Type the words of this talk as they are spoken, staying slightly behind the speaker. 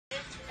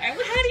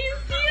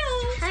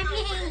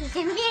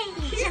to me.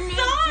 He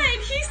saw it!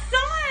 He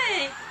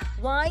saw it!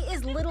 Why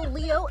is little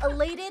Leo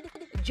elated,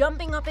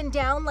 jumping up and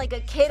down like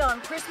a kid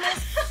on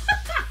Christmas?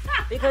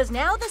 Because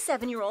now the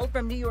 7-year-old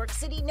from New York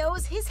City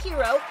knows his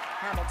hero,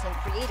 Hamilton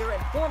creator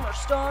and former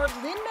star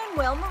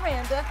Lin-Manuel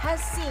Miranda,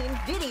 has seen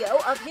video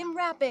of him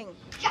rapping.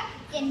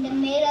 In the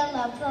middle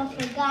of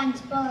a gun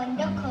spawn,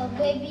 the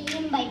baby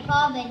in my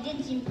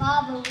Providence in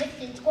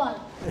Providence squad.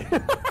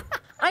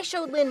 I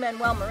showed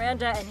Lin-Manuel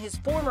Miranda and his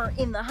former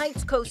In the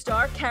Heights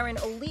co-star Karen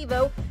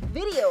Olivo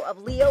video of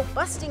Leo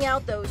busting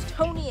out those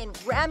Tony and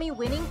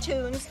Grammy-winning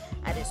tunes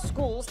at his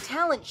school's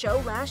talent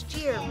show last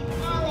year.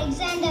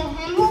 Alexander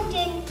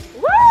Hamilton.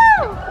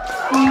 Woo!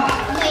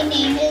 My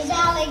name is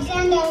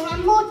Alexander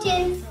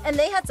Hamilton. And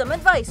they had some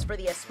advice for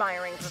the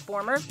aspiring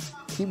performer.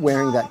 Keep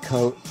wearing that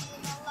coat.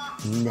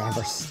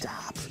 Never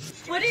stop.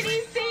 What did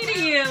he say to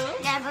you?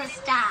 Never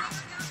stop.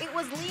 It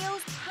was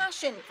Leo's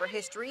passion for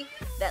history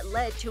that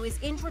led to his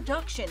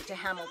introduction to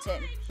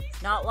Hamilton.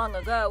 Not long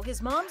ago, his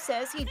mom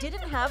says he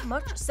didn't have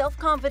much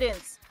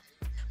self-confidence.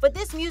 But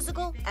this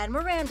musical and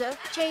Miranda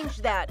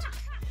changed that.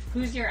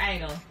 Who's your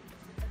idol?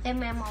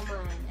 Lin-Manuel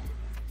Miranda.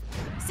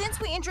 Since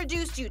we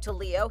introduced you to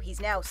Leo, he's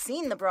now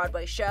seen the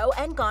Broadway show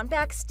and gone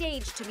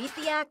backstage to meet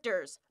the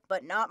actors,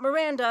 but not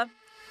Miranda.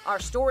 Our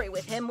story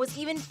with him was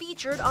even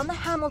featured on the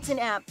Hamilton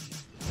app.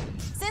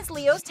 Since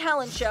Leo's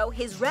talent show,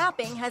 his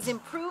rapping has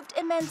improved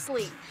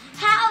immensely.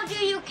 How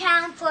do you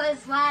count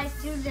first rise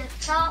to the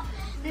top?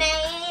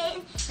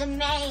 Man, the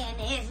man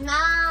is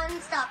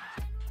non-stop.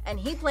 And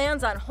he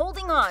plans on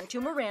holding on to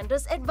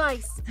Miranda's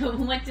advice. So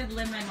what did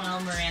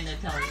Lin-Manuel Miranda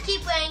tell you?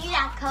 Keep wearing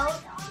that coat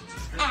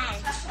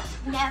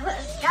and never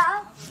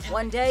stop.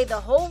 One day, the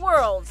whole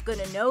world's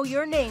gonna know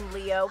your name,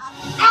 Leo.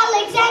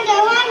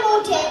 Alexander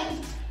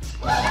Hamilton.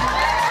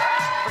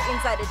 For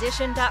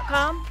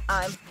InsideEdition.com,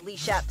 I'm Lee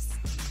Sheps.